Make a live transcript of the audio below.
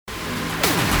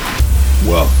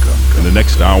Welcome. In the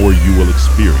next hour, you will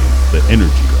experience the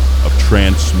energy of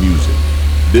trance music.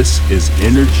 This is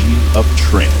Energy of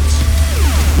Trance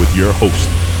with your host,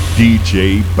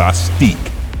 DJ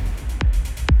BastiQ.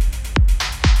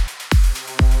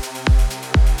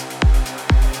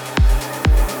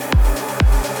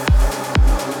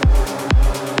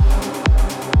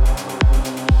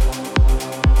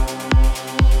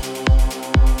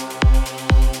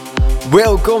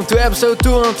 Welcome to episode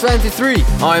 223.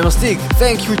 I'm BastiQ.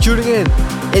 Thank you for tuning in.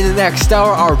 In the next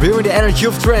hour, I'll bring the energy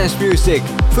of trance music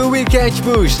for weekend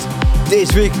boost.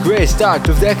 This week, great start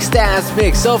with the extended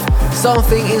mix of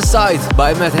Something Inside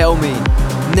by Matt Helmy.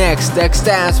 Next, the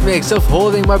extended mix of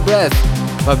Holding My Breath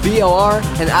by BLR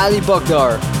and Ali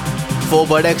Baghdar. Followed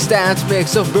by the extended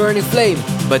mix of Burning Flame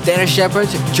by Tanner Shepard,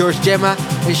 George Gemma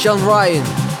and Sean Ryan.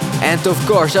 And of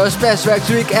course, our special tracks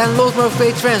week and a lot more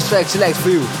great trance tracks select for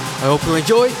you. I hope you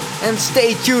enjoy and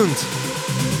stay tuned.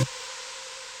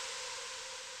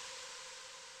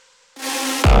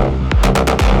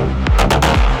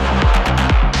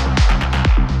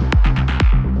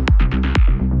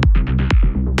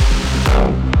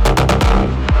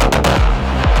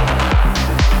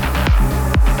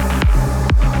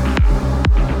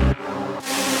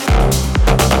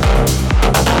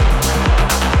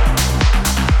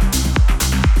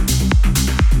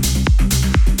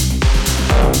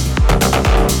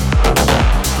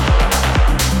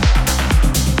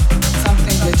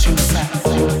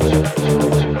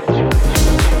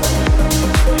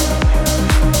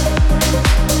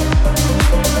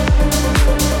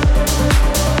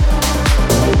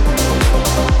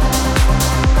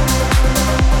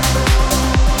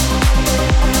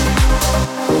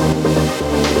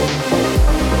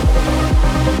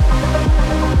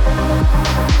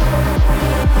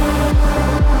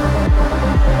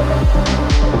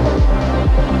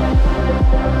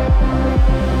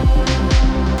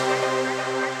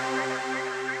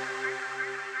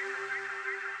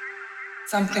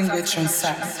 Something with Trance.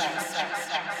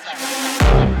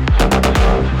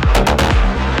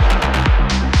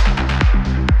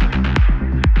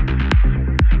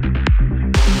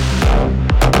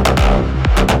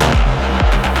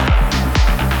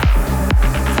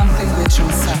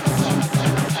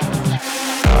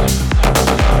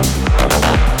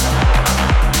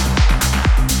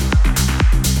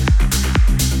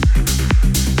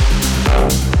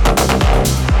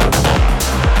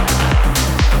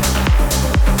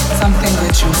 Something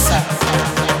with yourself.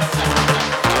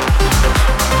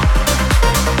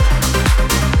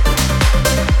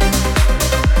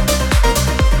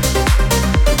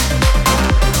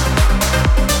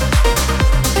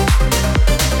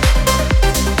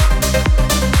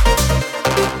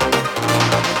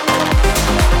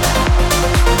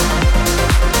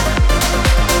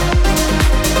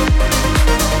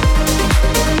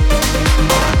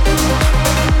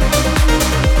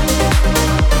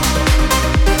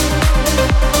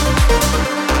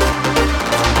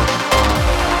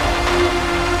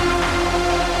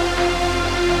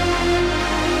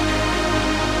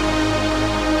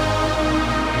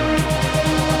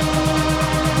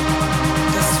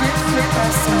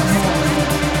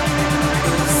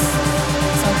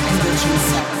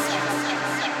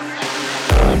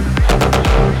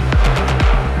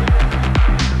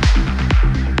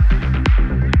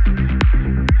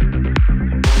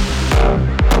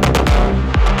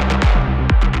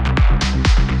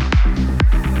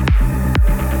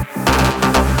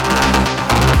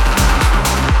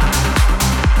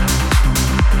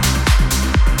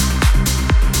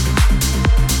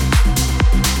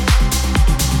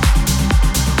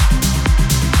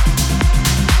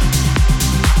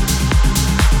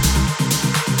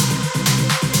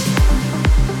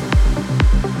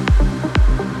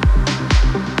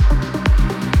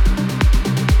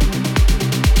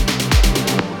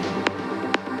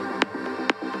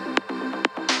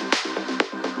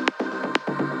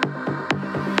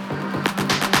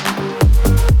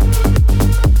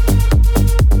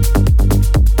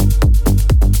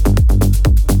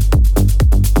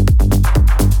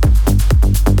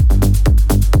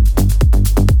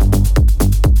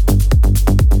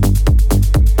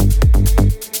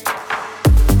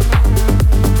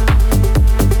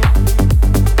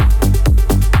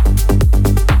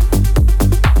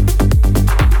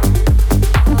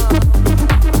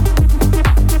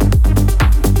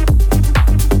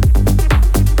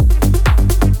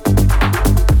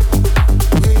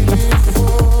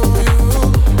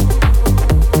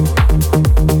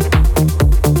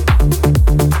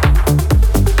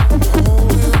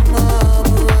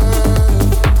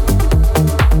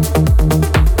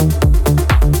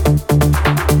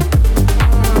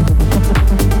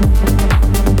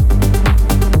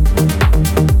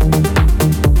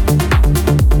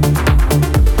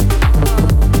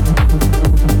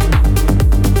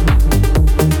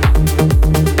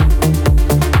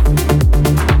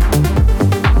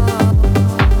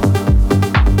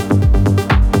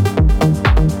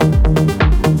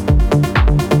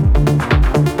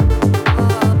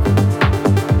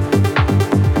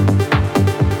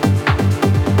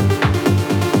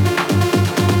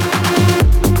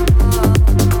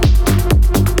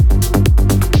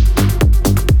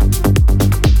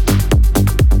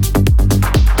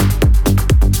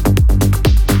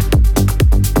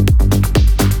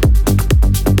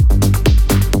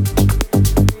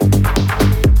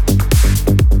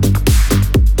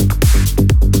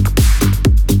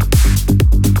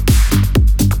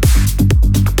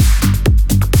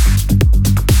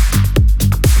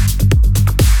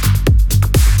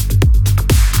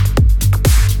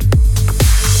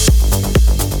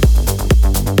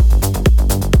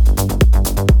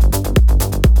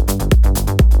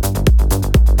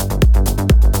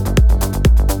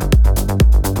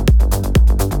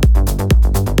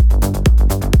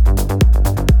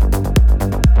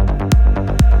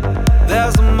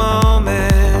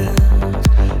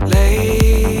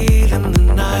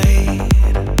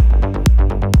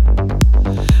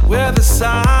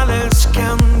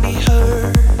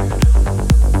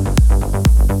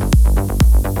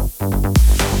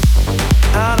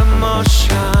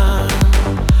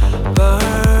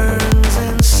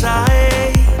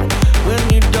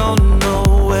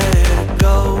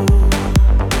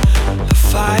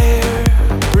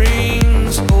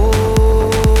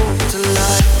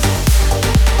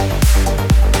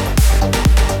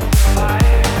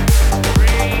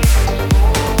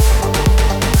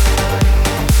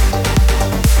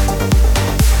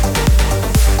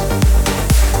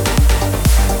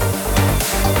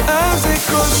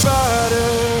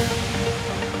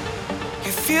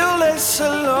 less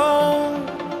alone.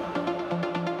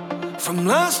 From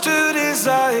lust to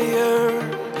desire,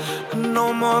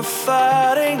 no more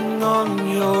fighting on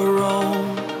your own.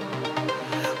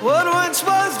 What once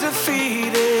was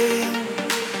defeating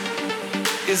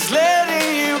is letting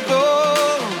you go.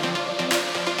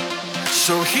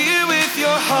 So here with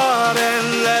your heart and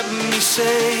let me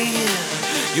say,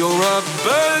 you're a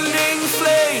burning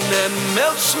flame that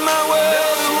melts my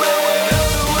world away.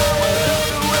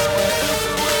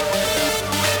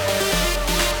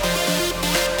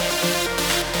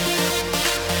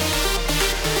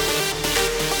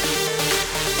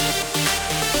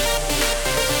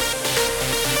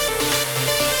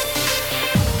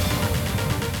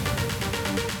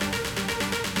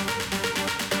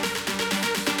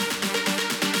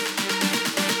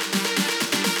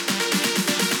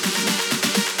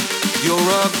 You're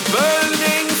a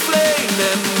burning flame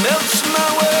that melts my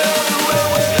world away.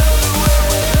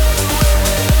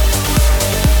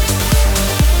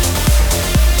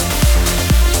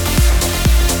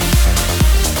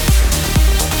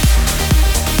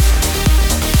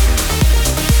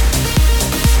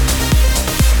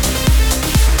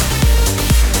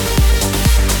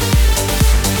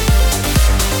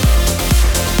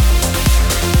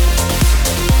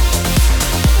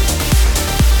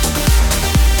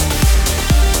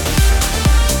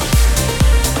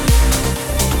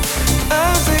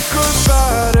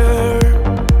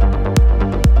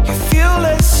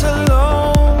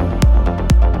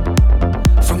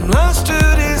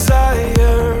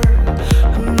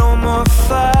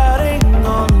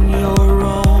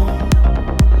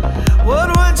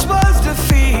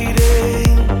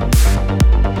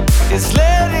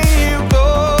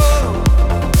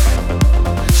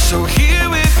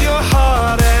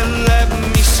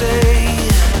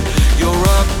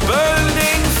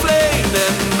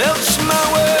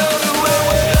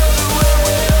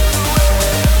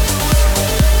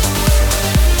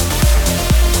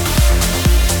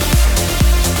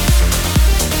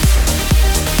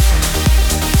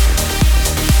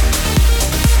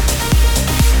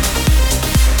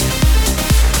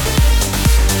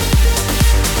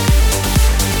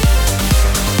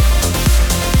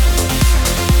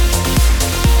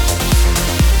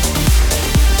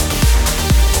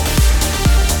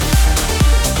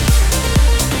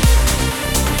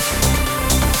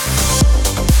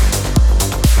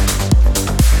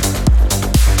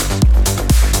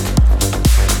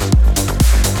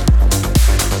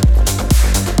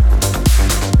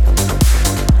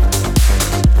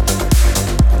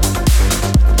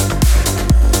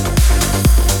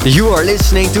 You are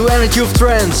listening to Energy of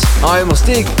Trance. I am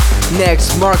BastiQ.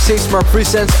 Next, Mark Sixmar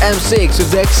presents M6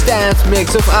 with the extended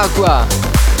mix of Aqua.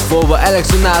 Followed by Alex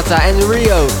Sonata and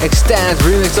Rio, extended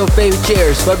remix of Baby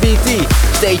Cheers by BT.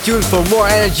 Stay tuned for more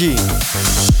energy.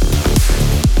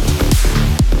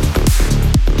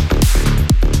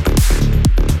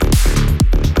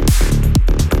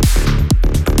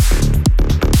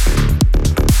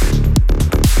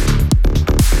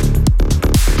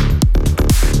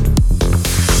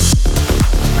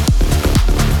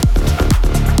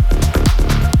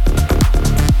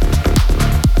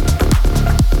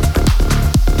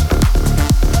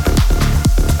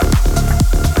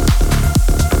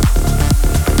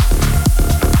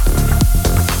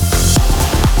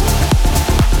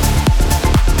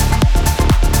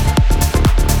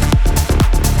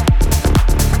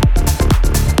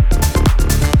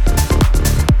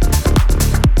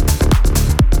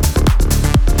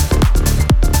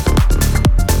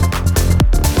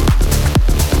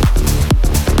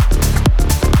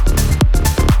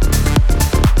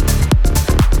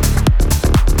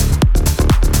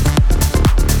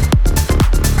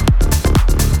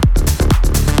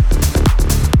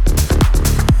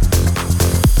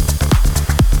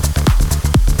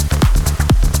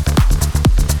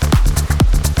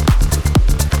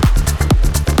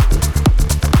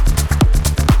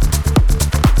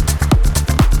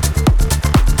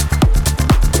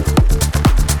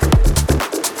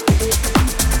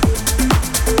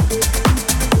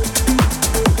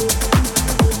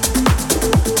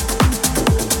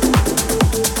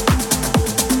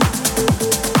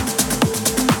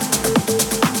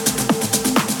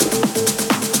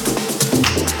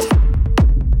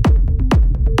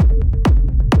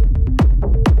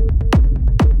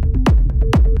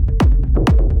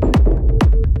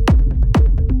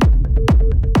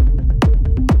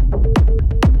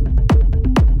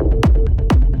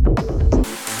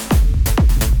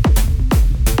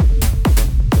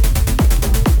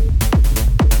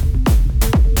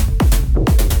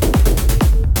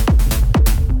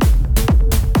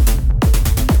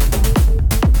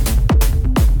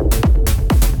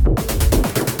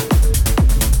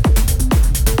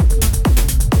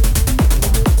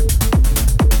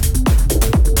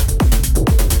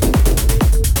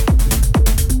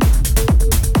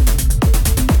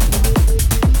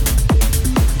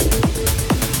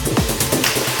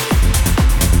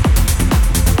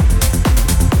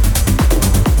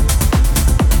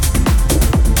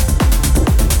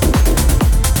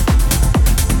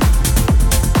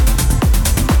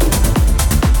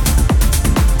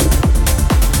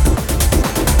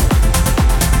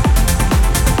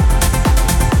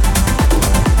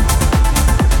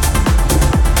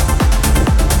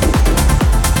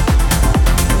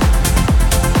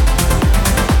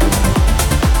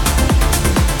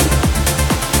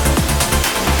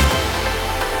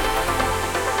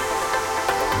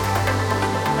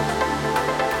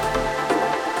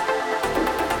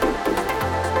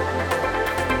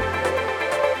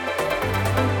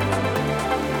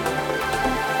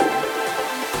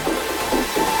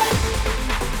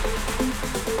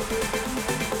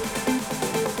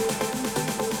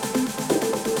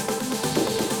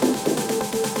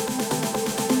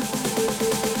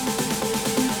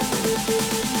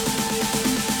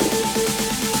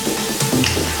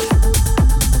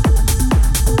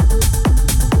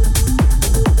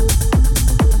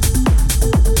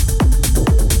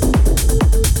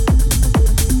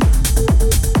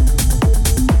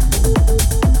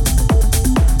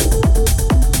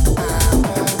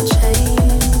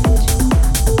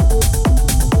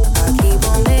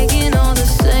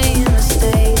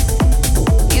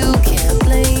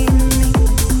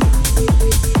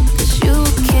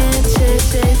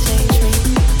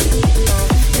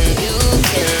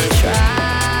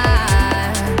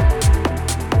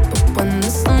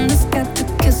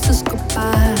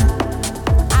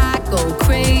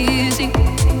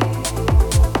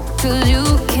 'cause you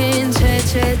can't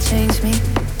change me.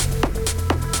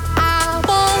 I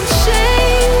won't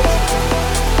change.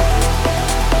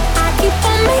 I keep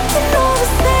on making all the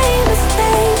same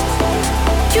mistakes.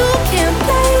 You can't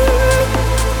blame me,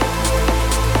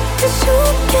 'cause you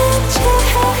can't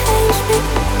change me.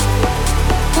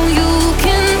 Oh, you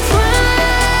can try,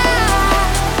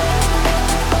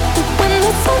 but when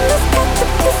the sun has got the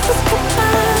kisses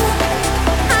goodbye,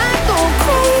 I go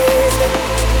crazy,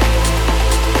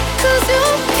 'cause you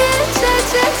can't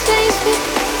change me,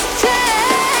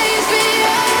 change me.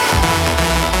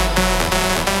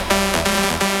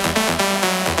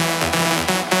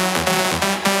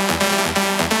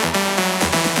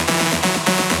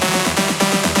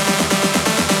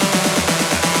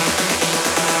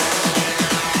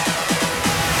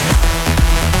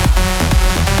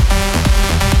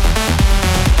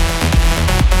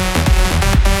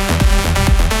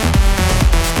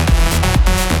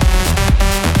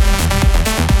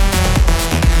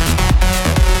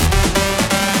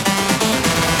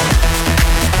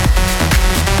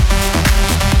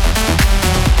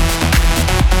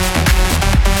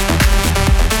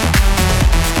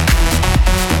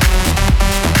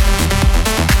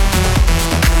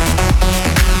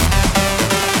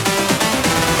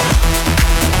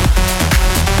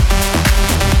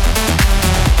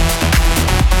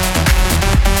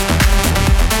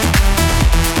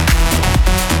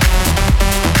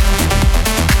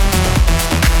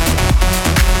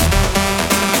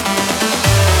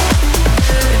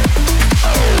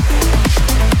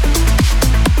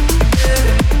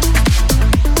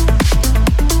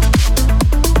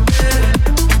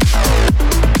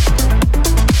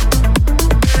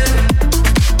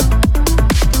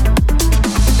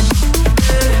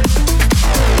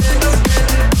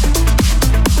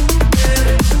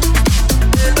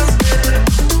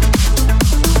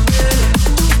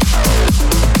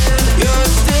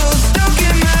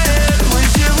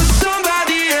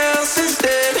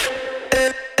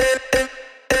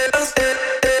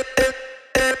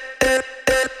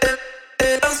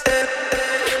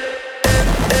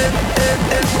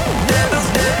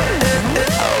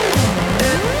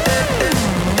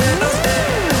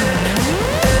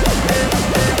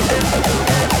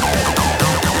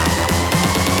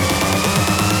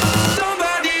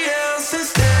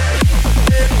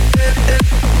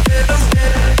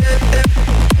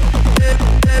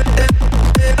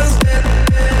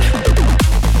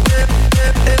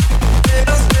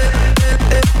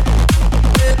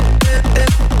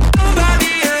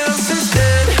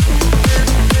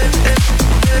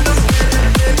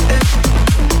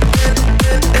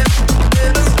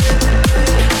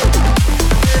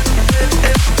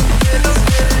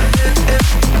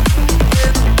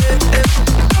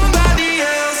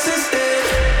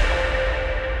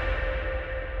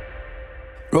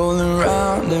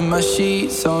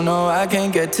 So no, I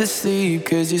can't get to sleep,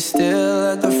 'cause you're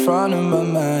still at the front of my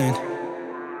mind.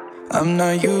 I'm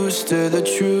not used to the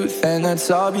truth, and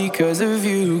that's all because of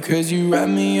you, 'cause you wrap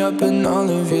me up in all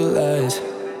of your lies.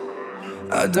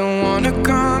 I don't wanna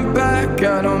come back,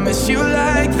 I don't miss you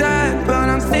like that, but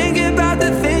I'm thinking about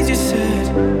the things you said.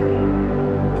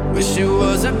 Wish it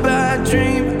was a bad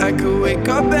dream, I could wake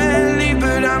up and leave,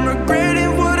 but I'm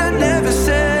regretting what I never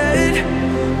said.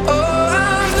 Oh,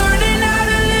 I'm learning how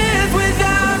to live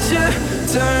without you,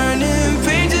 turning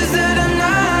pages that are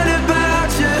not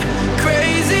about you.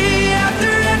 Crazy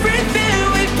after everything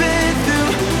we've been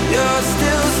through, you're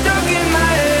still stuck in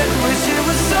my head. Wish it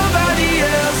was somebody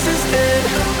else instead.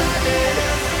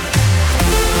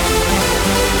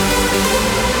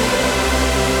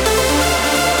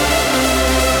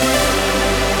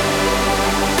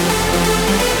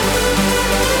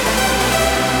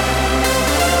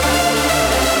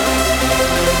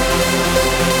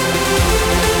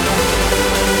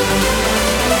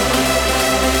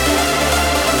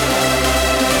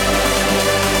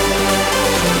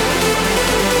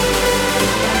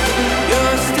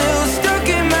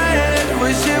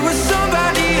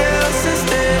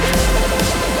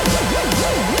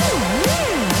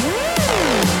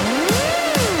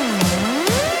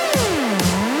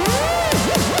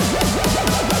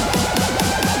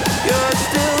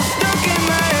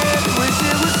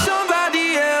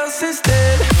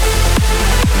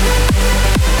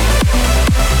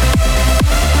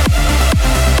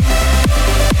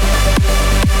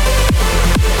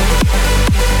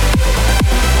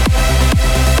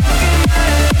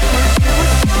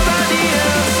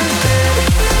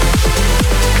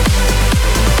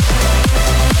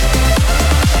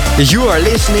 You are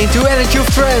listening to Energy of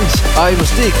Trance. I'm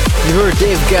BastiQ. You heard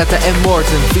Dave Guetta and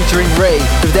Morton featuring Ray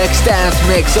with the extended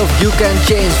mix of You Can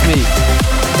Change Me.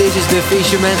 This is the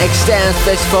Fisherman Extend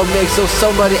Festival mix of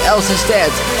Somebody Else Instead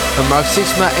by Mark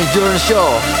Sixma and Jordan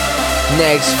Shaw.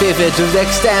 Next, pivot to the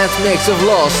Extend mix of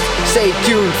Lost. Stay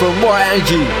tuned for more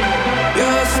energy.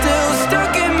 You're still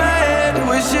stuck in my head.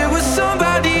 Wish it was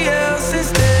somebody else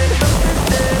instead.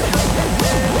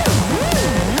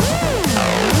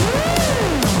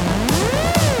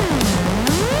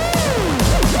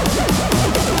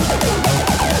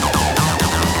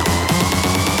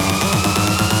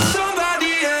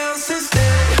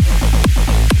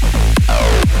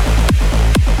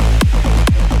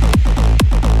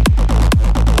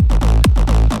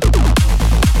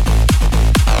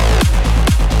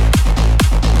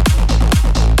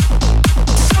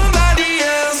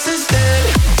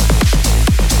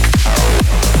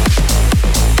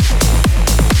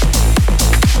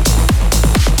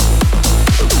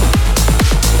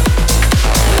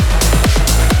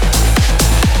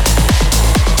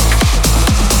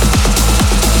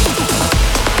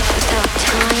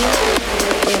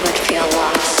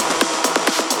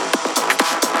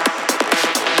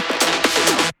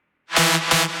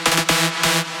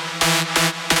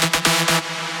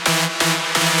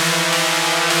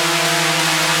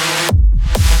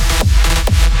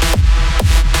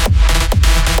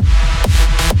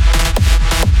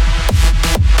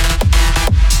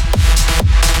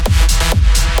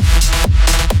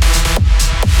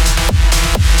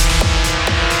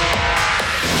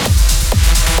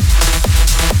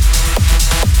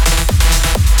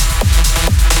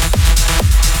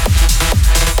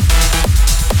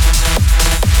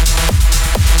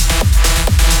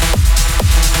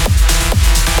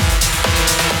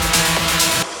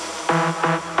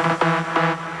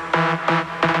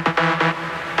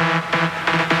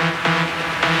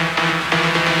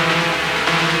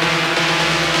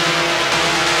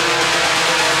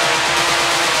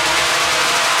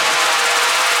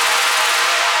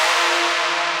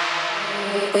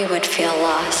 We would feel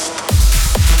lost.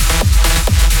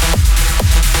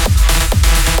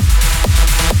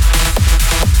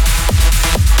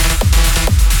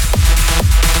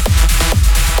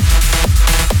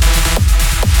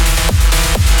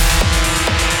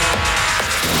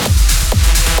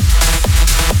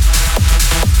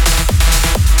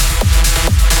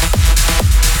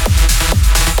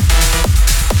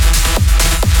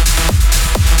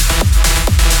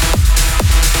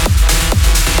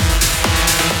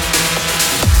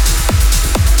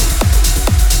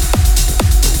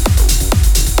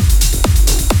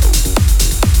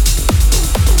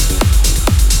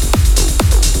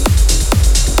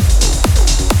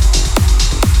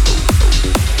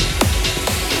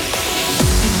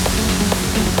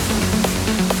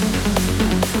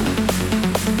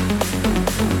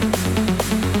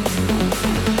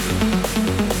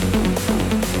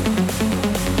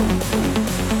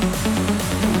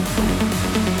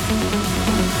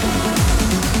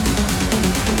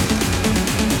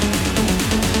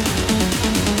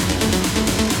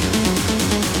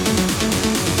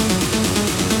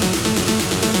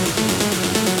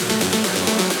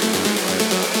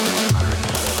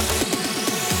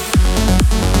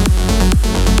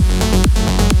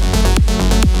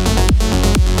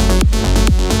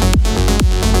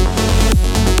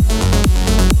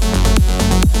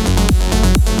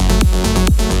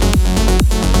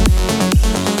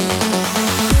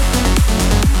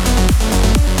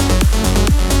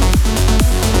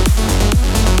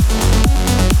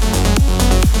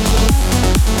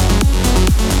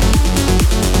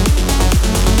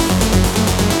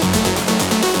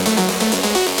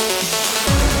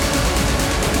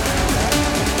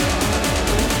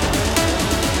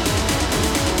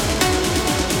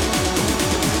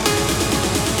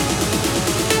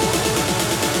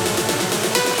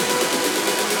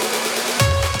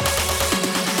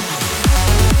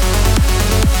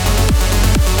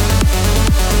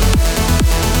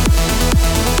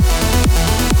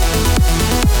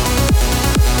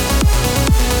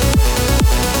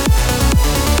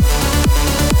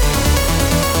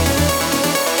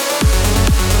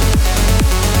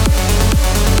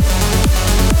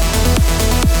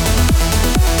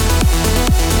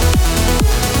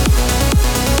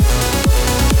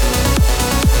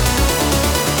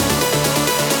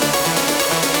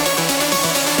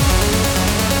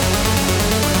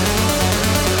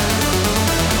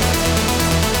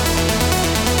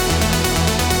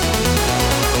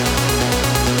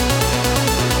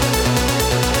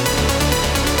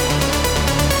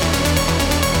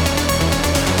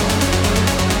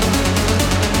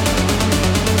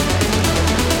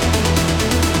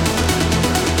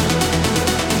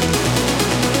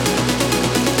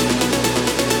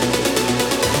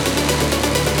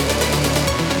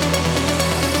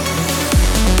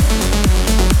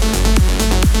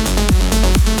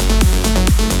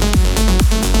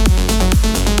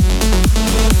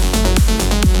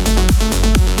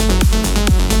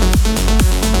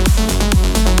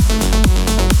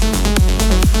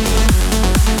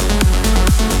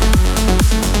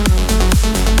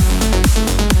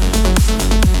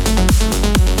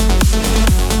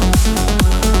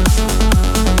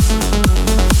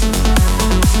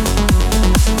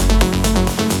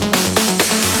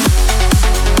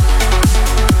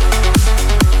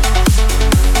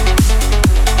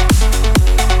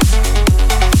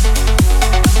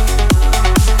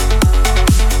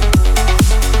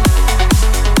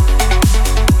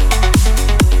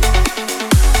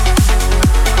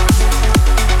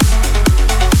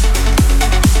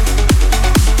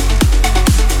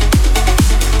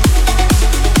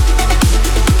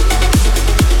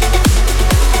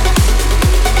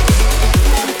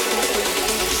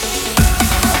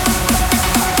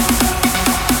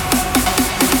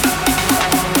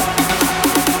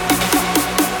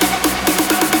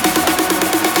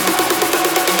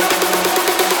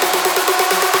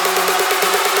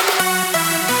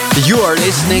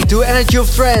 listening to Energy of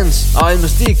Trance. I'm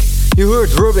BastiQ. You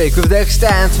heard Rubik with the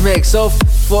extant mix of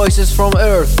Voices from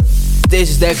Earth.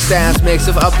 This is the extant mix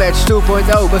of Apache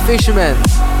 2.0 by Fisherman.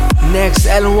 Next,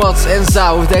 Alan Watts and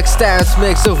Zao with the extant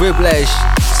mix of Whiplash.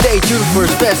 Stay tuned for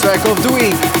the best track of the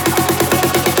week.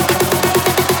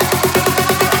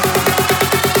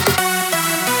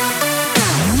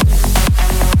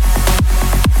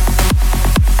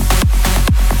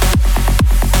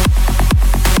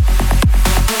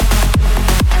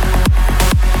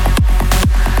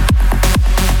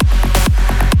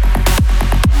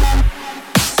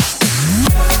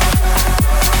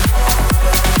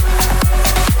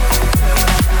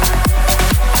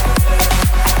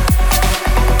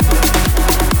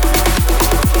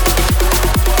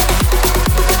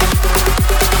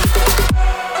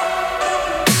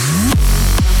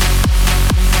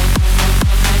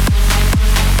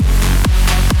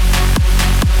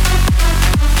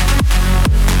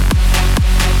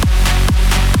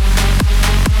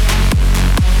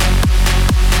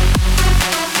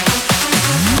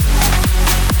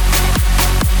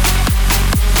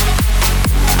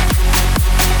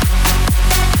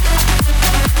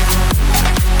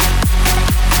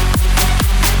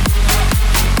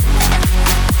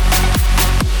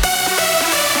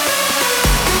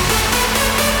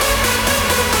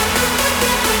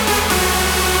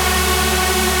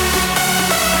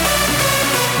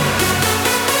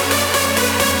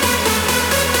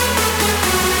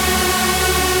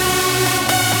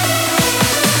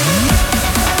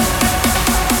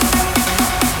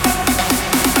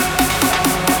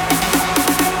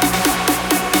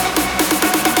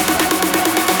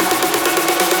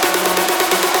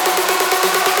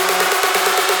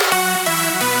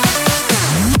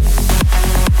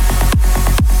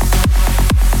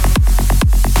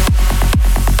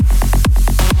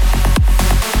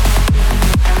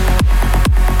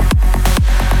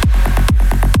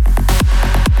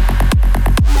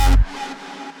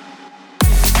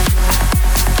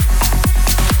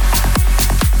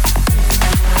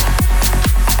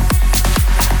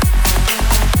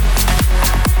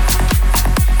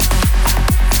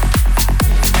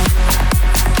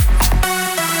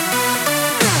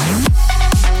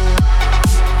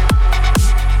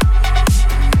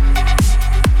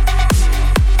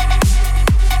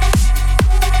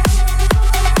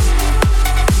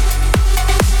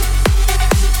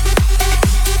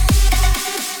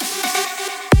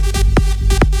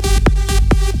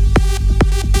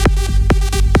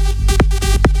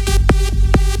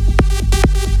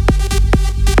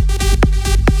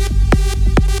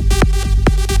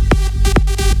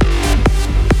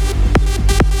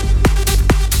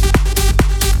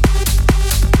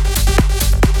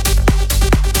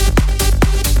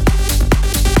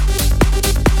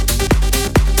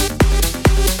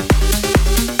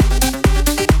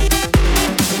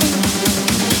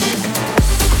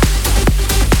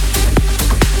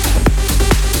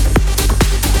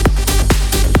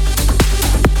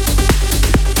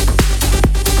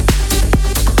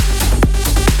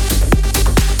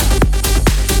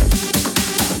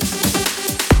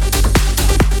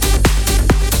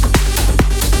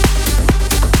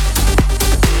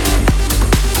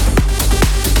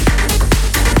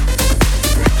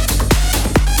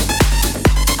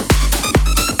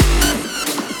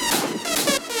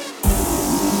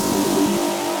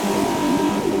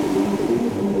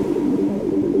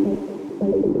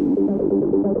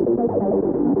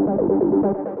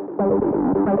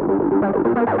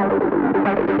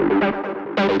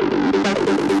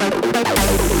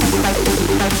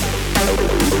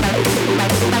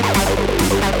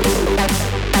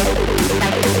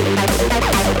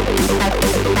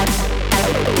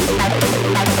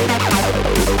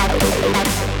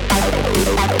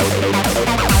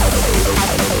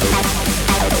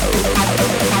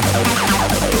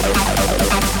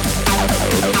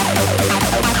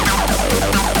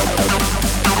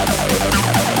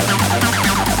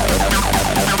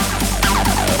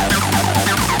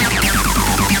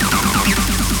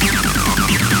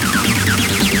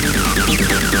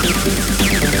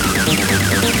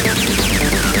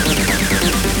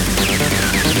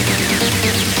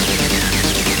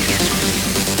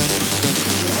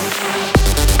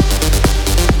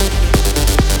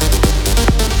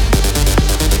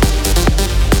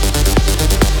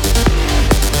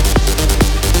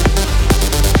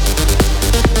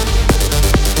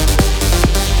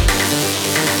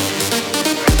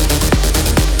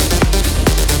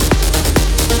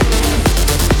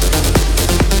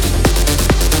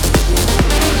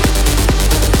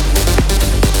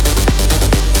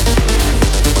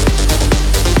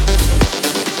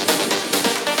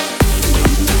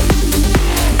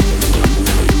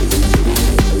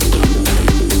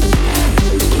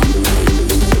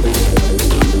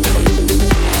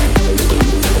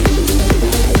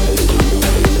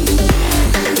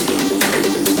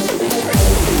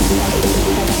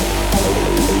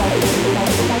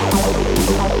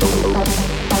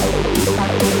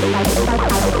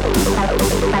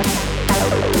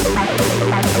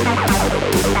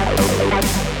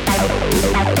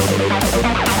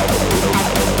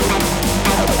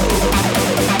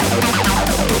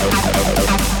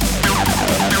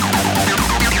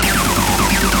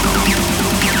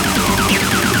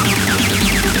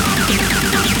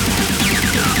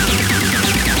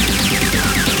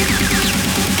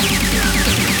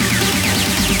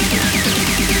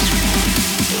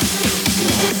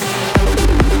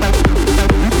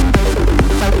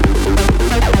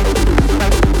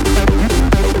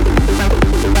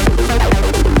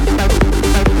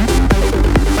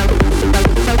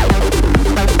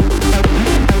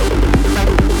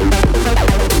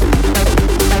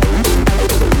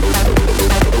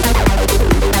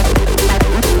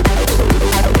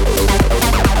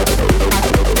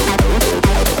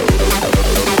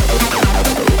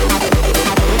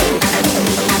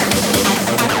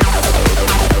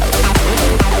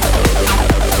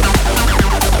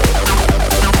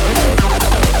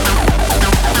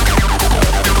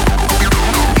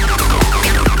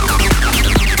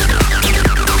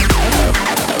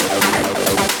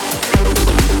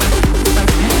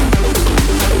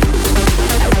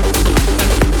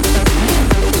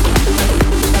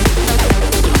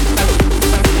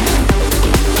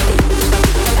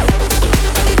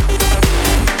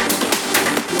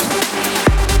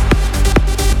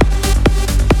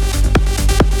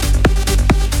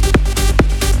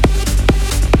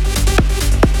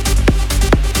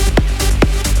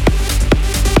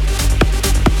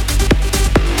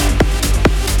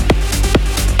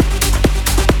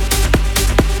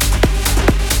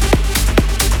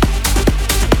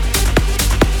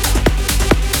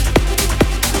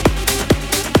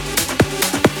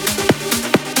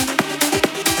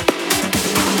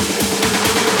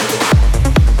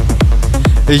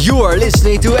 You are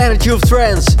listening to Energy of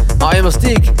Trance. I am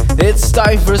BastiQ. It's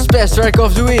time for the best track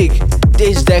of the week.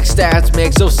 This Dex Stats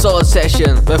mix of Solid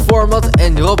Session by Format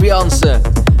and Robbie Jansen.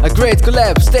 A great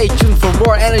collab. Stay tuned for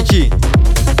more energy.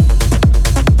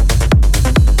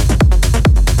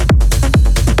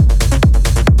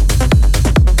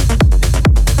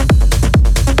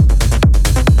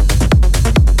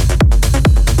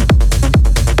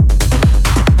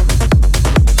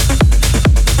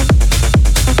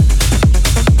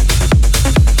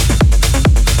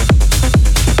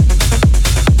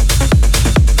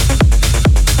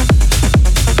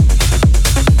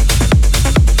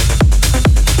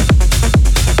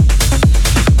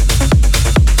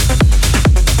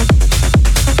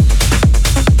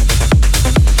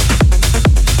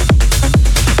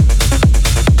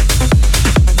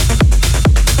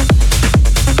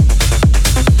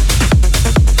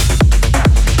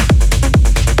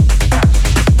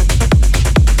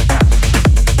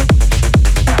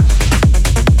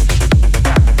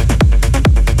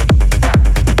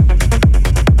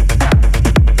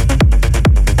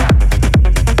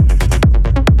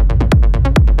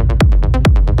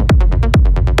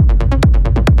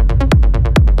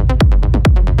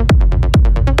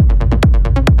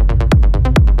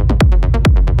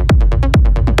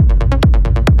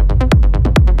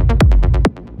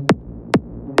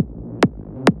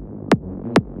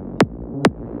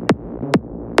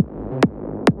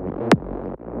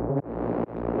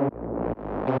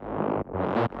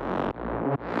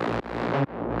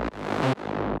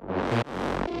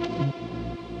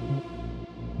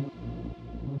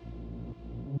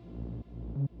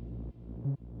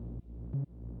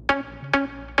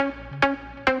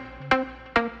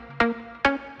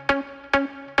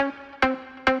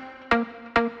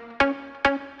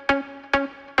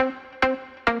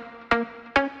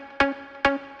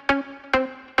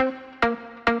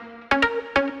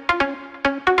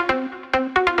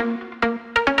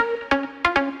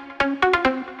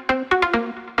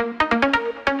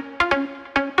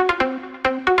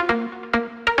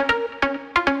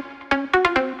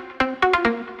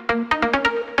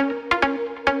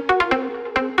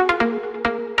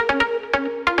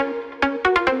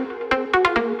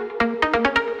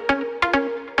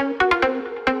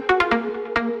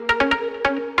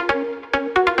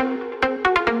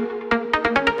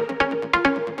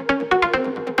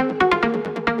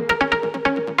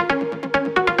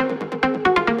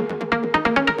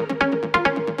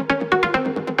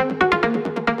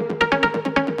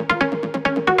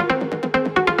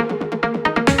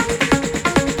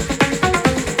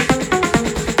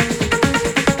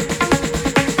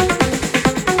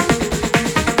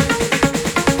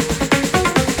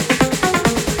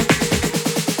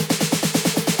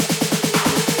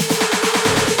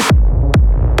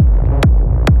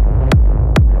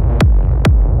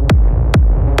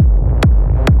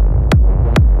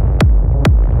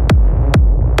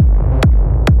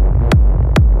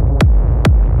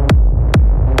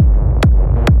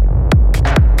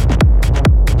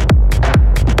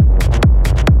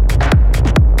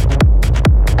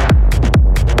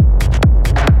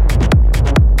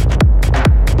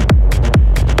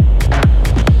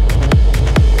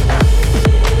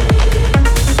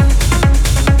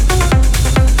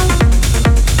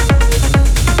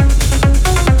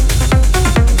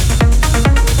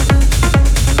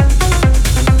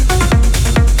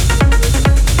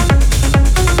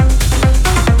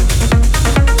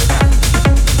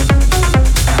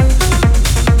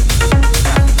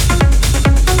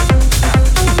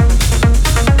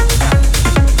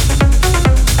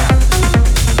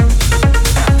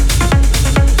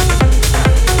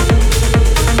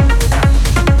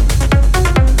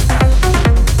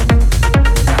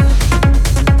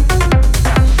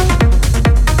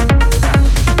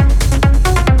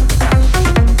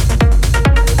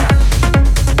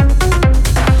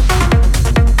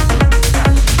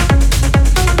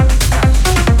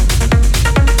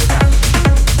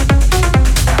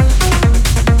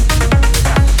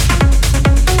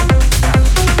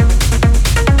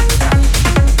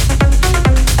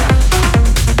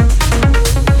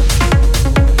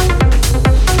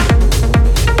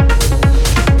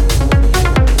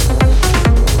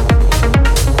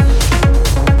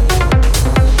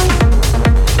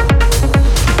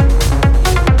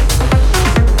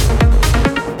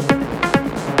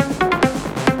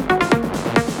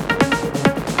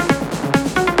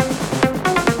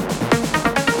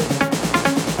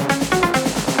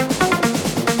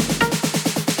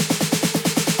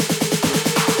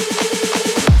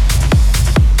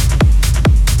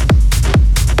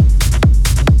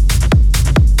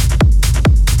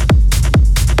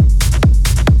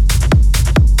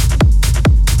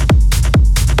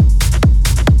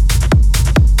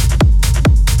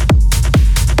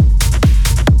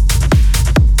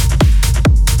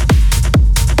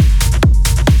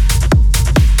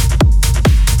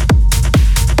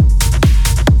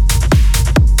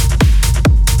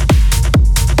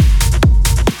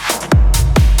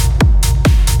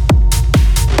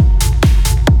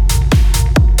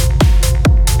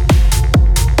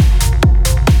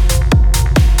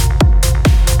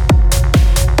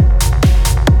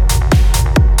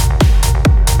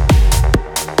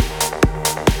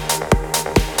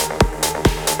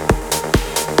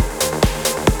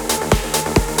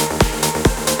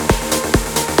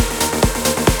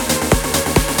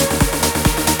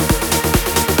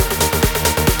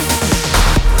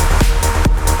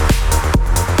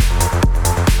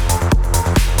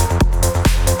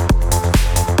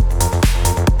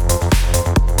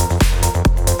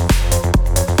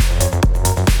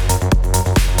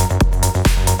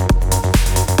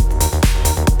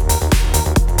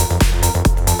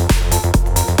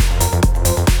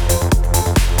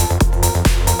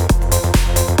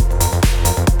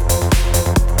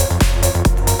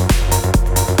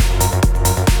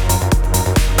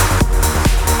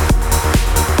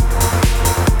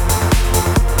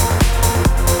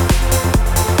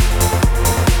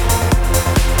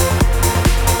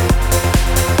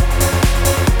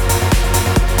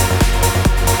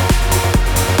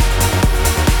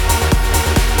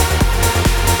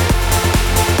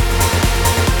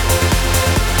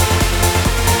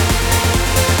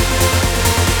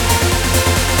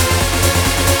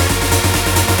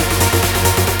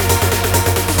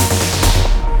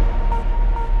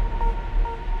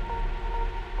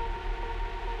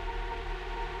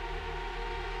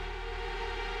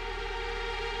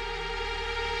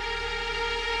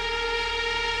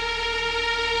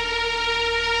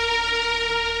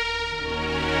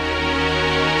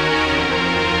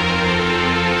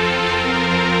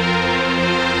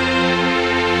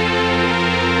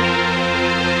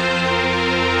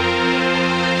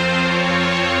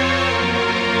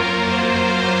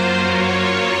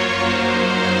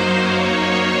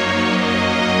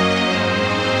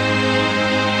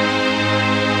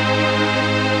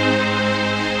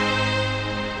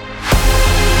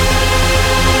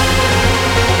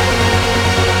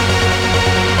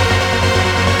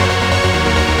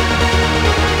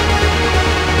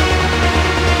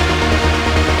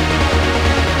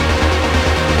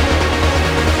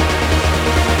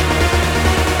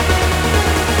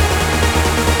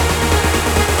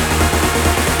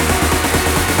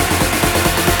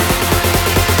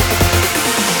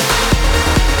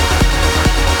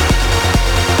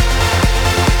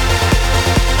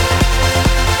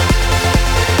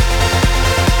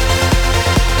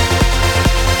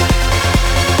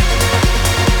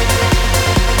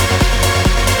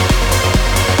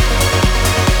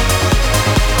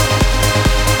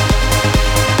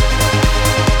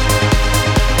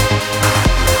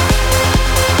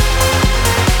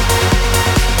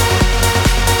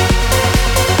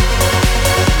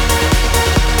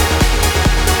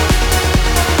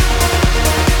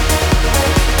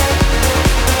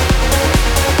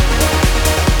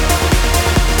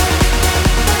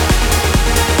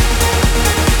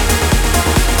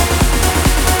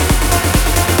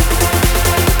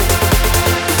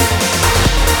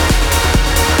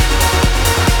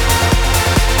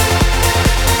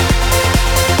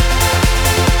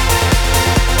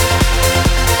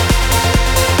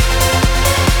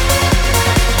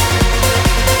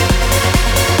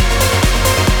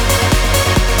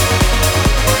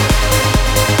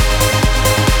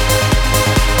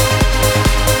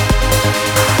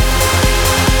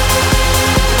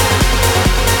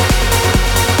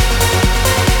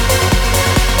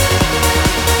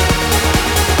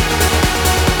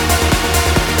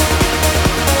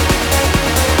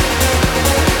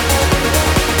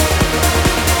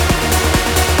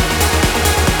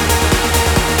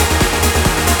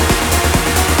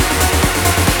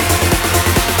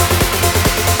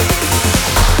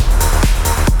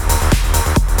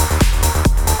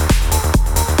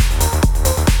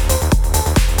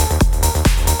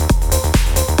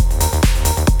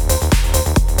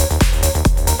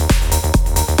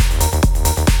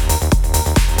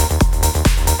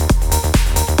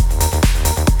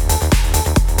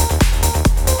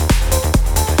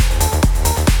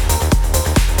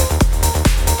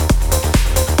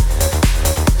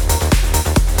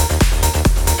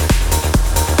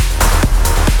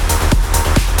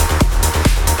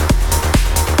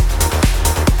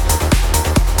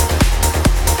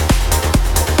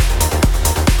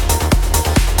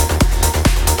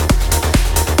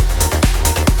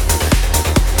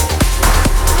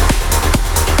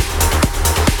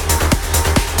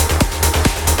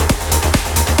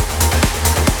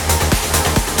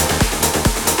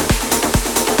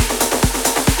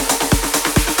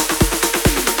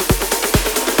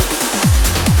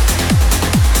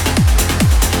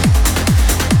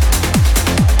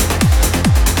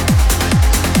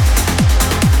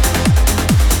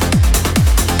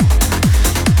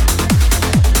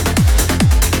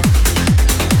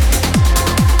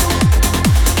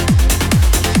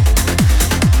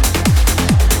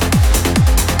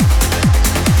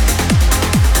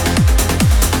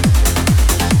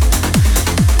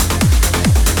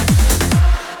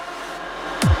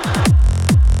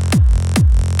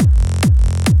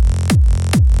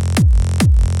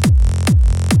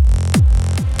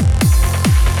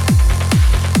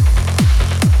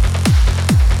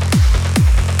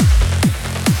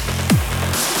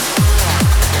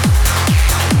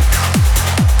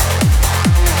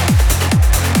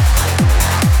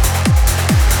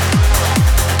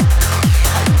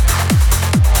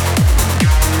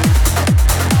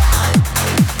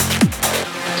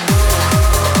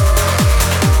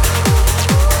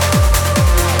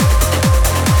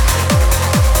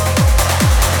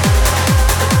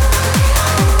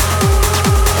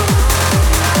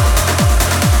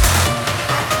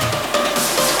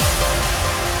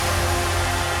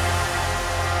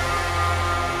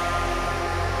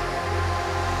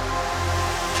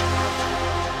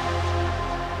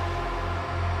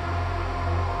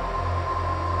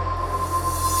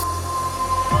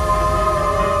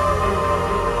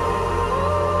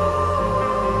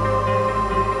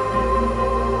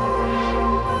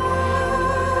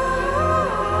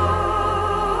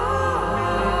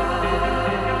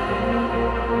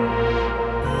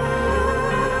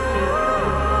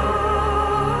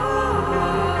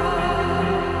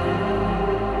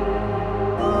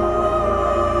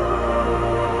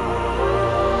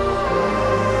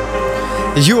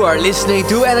 You are listening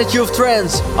to Energy of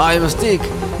Trance. I am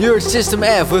BastiQ, your System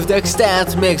F with the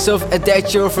extant mix of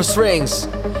Adagio for strings.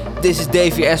 This is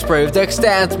Davey Asprey with the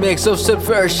extant mix of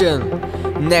Subversion.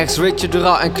 Next, Richard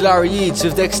Durant and Clara Yeats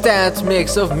with the extant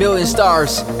mix of Million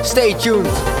Stars. Stay tuned.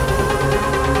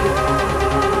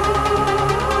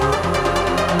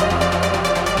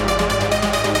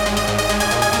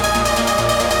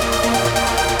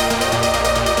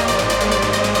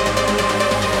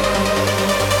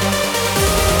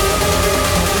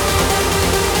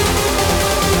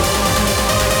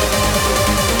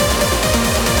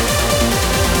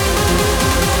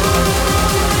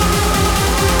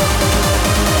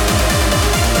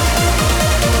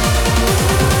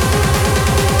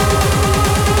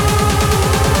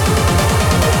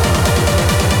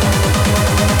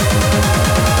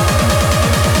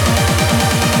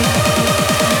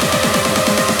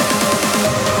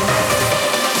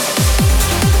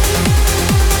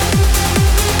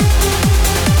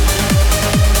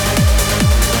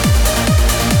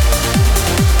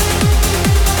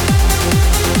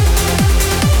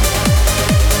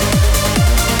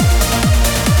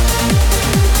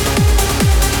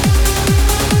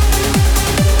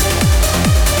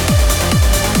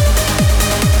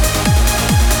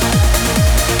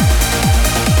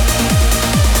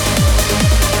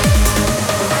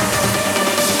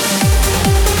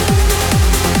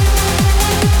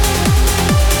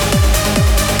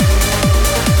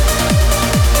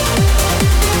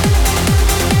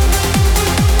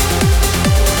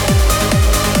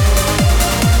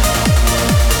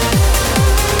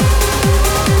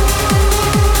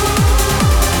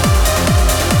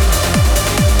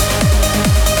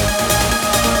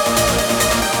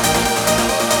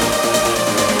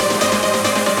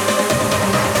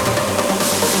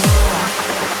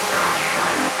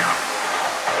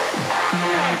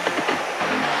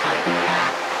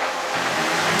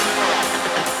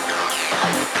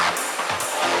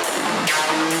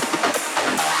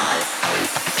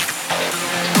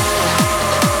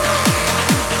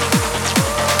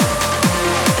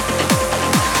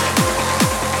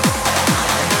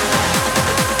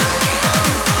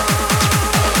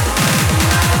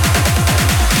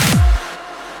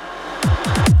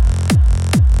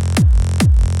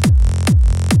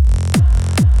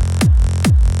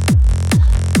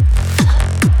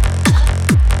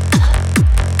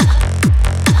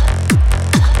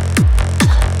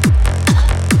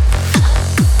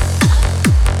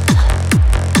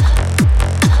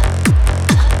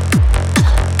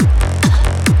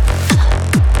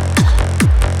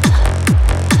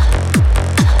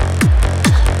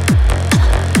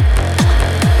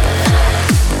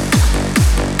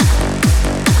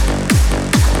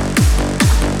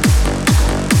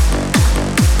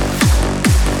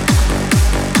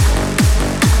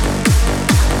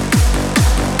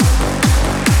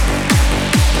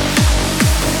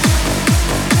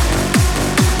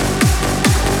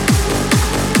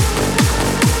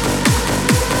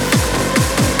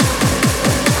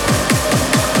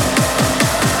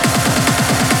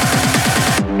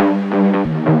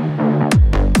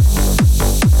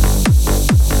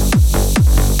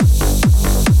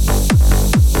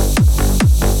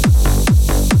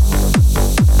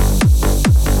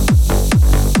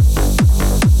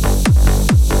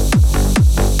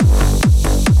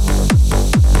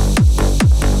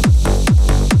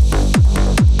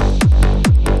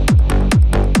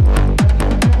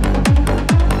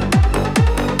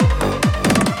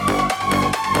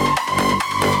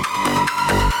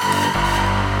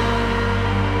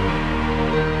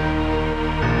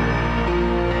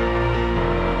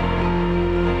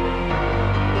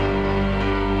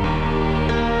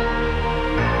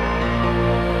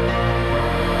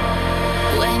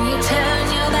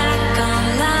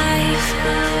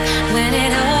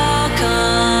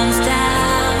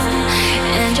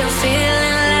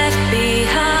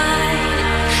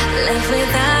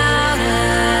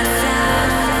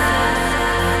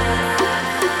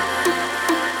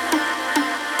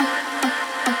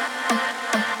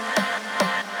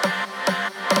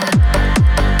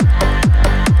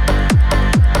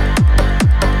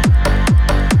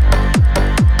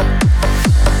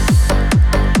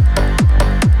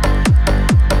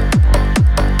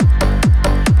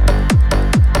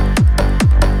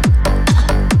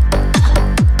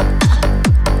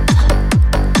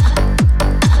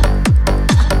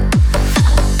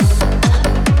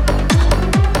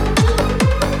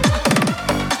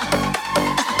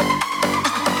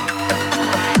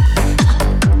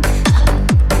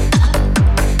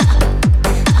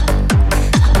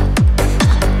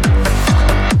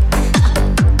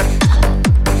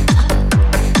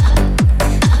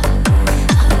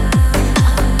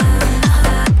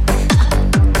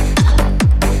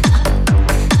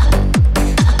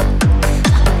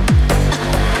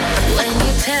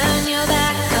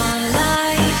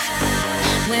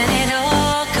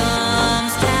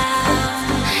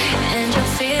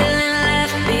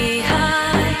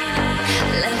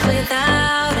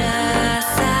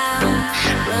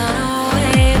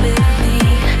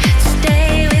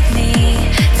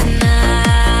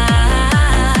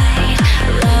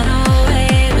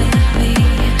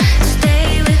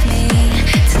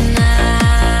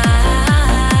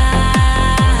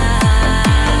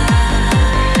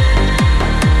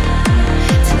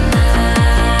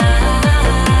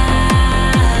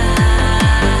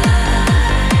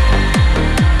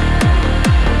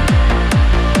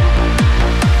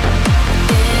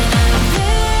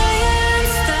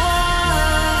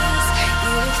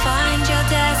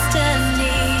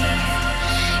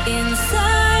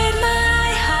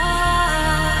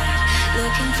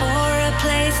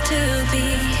 to be.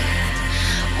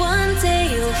 One day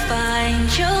you'll find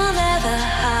you'll never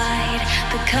hide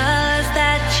the colors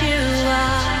that you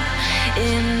are.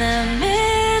 In the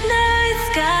midnight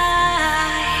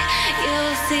sky,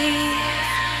 you'll see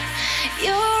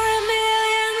you're a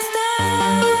million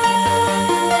stars.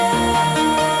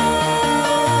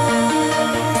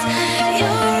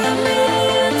 You're a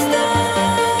million stars.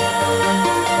 You're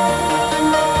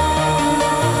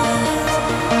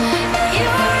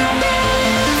a million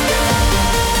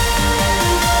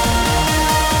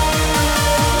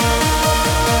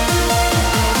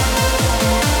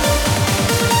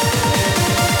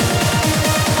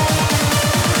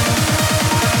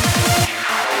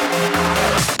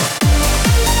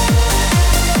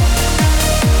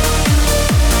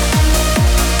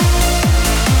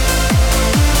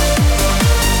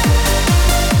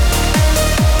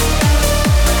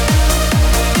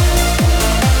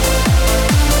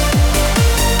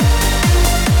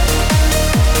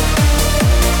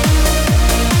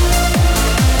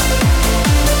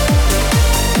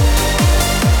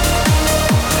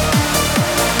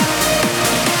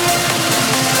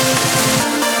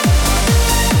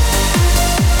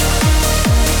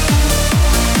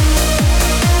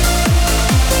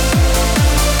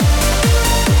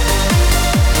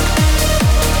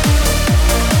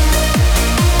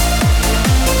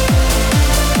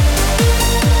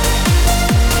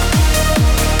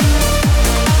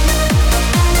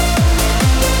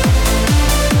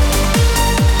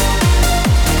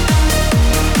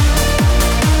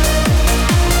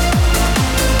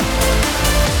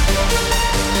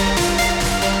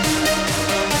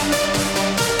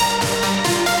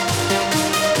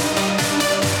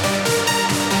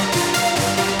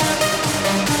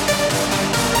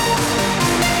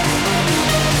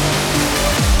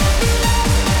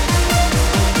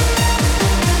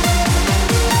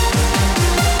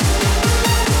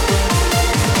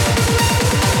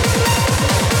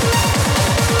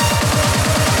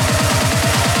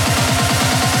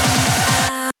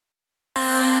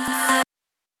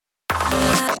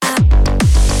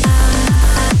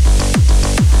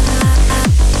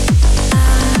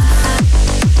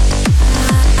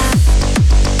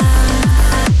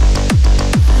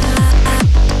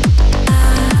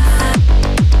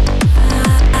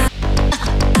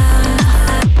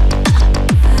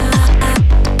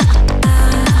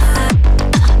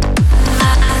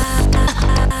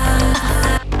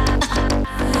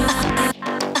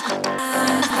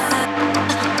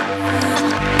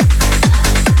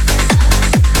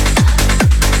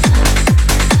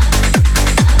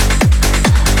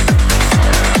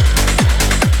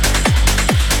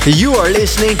You are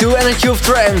listening to Energy of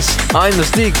Trance. I'm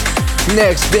BastiQ.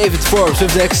 Next, David Forbes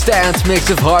with the extended mix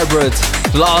of Hybrid.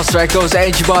 The last track goes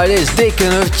Angel by this,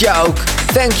 Dicken of Joke.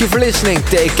 Thank you for listening,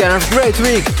 take care and have a great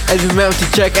week. And remember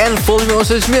to check and follow me on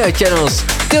social media channels.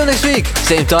 Till next week,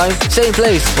 same time, same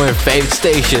place, on your favorite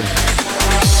station.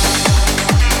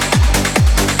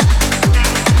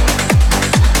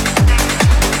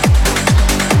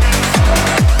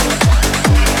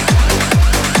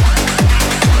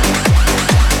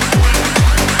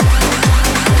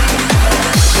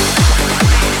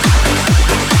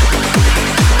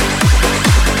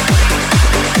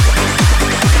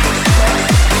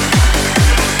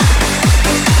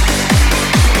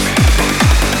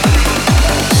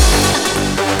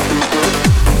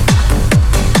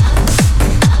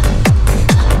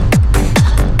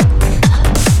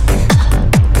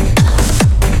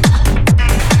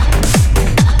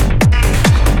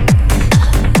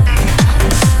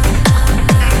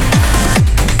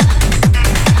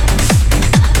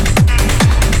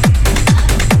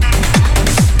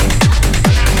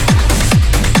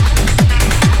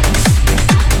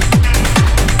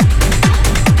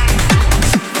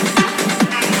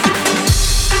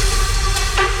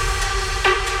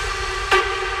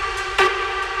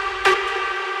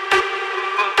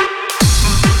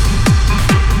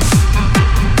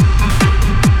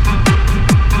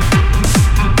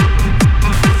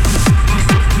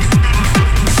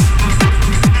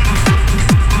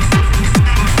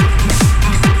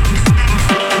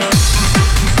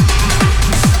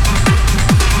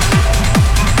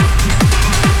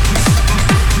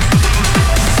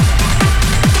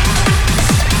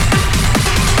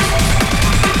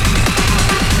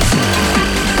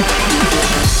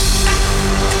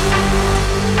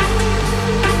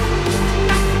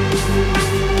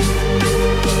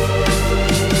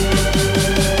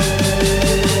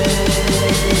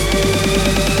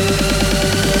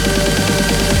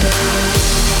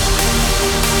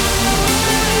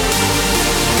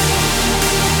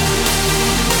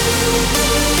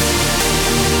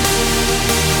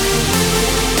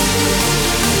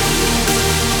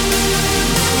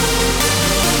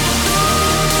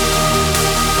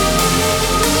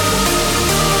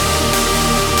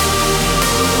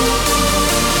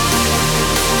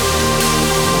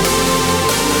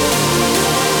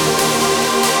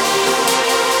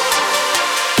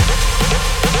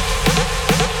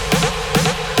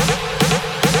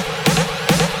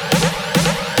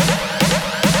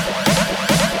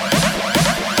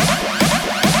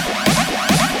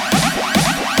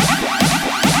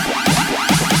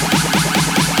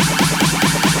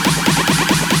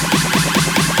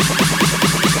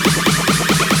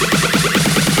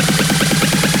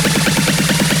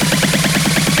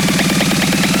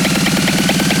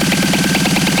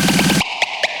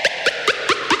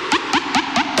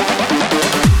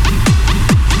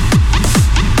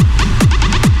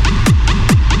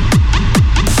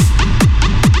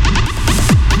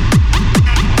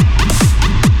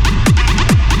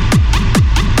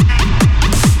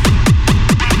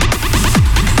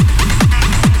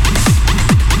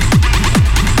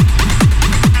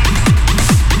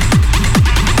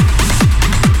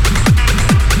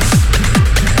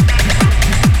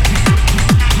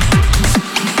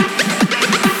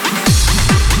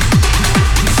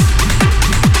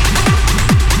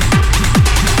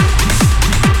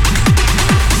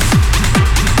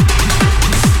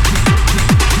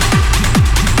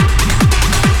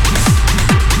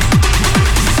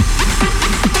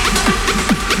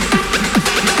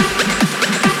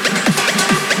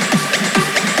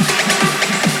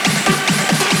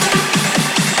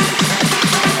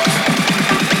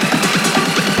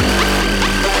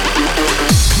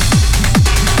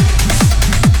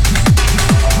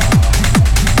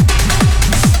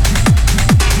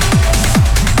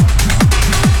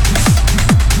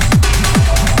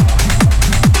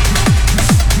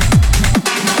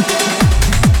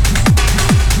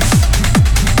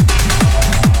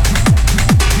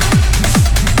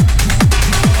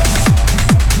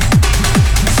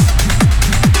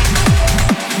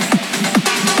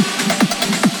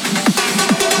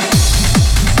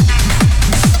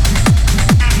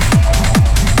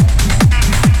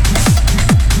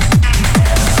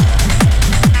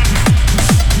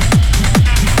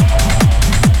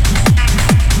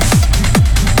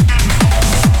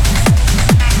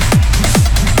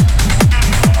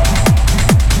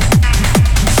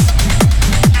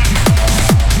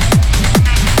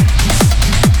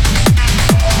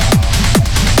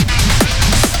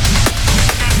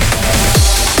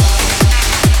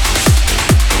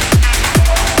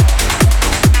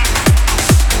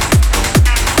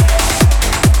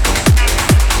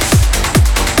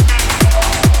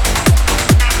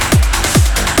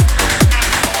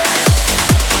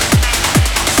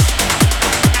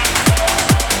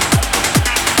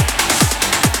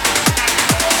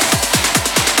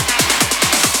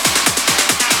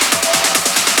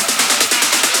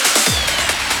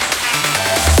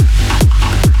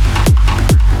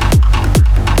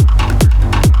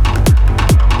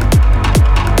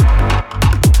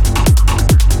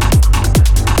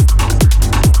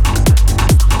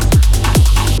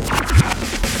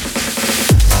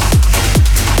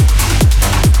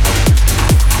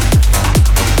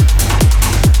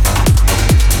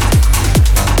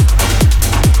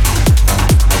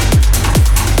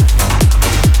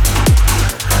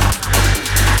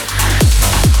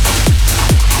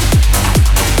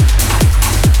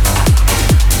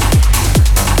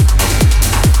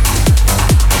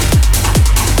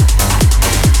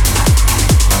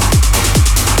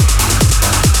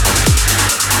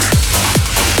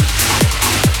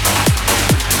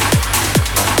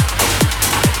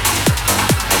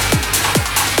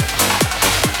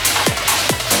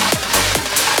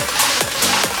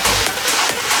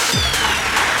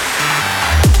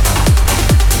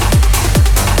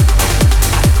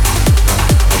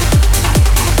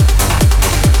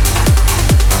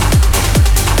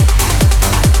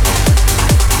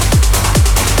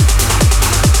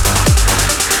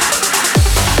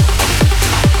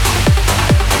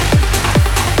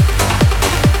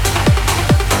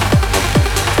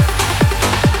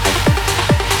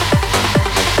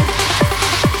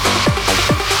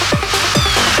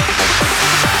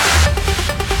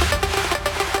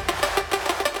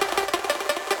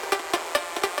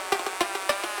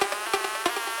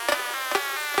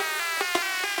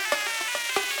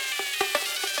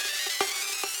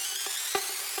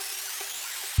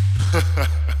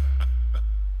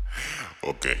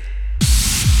 Okay.